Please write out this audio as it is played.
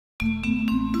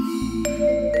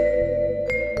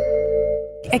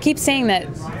I keep saying that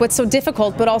what's so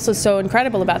difficult but also so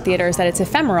incredible about theater is that it's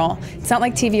ephemeral. It's not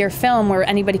like TV or film where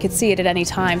anybody could see it at any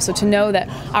time. So to know that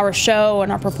our show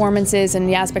and our performances and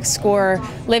Yazbek's score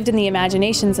lived in the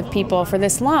imaginations of people for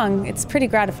this long, it's pretty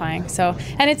gratifying. So,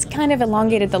 and it's kind of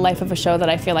elongated the life of a show that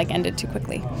I feel like ended too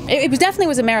quickly. It definitely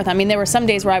was a marathon. I mean, there were some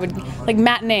days where I would, like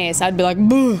matinees, I'd be like,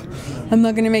 boo, I'm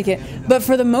not going to make it. But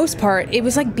for the most part, it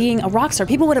was like being a rock star.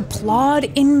 People would applaud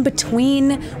in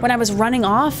between when I was running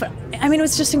off. I mean, it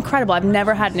was just incredible. I've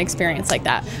never had an experience like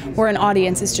that where an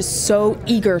audience is just so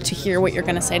eager to hear what you're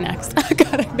going to say next.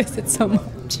 God, I miss it so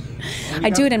much. I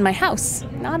do it in my house.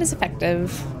 Not as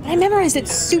effective. I memorized it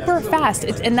super fast,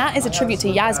 and that is a tribute to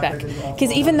Yazbek,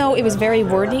 because even though it was very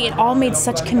wordy, it all made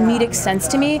such comedic sense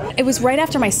to me. It was right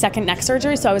after my second neck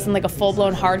surgery, so I was in like a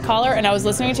full-blown hard collar, and I was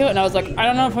listening to it, and I was like, I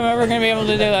don't know if I'm ever going to be able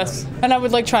to do this. And I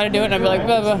would like try to do it, and I'd be like,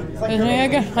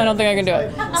 I don't think I can do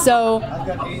it. So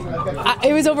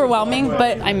it was overwhelming,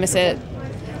 but I miss it.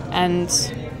 And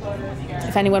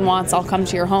if anyone wants, I'll come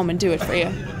to your home and do it for you.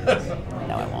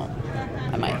 No, I won't.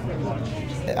 I might.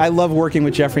 I love working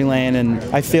with Jeffrey Lane, and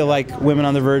I feel like Women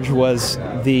on the Verge was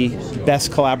the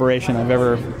best collaboration I've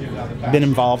ever been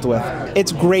involved with.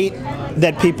 It's great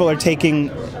that people are taking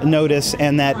notice,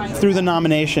 and that through the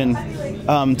nomination,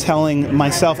 telling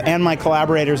myself and my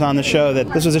collaborators on the show that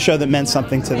this was a show that meant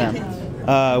something to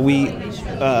them. We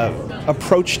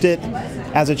approached it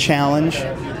as a challenge.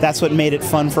 That's what made it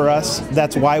fun for us.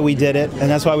 That's why we did it, and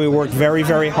that's why we worked very,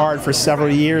 very hard for several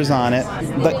years on it.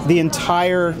 But the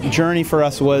entire journey for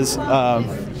us was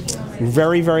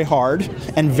very, very hard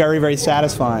and very, very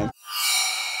satisfying.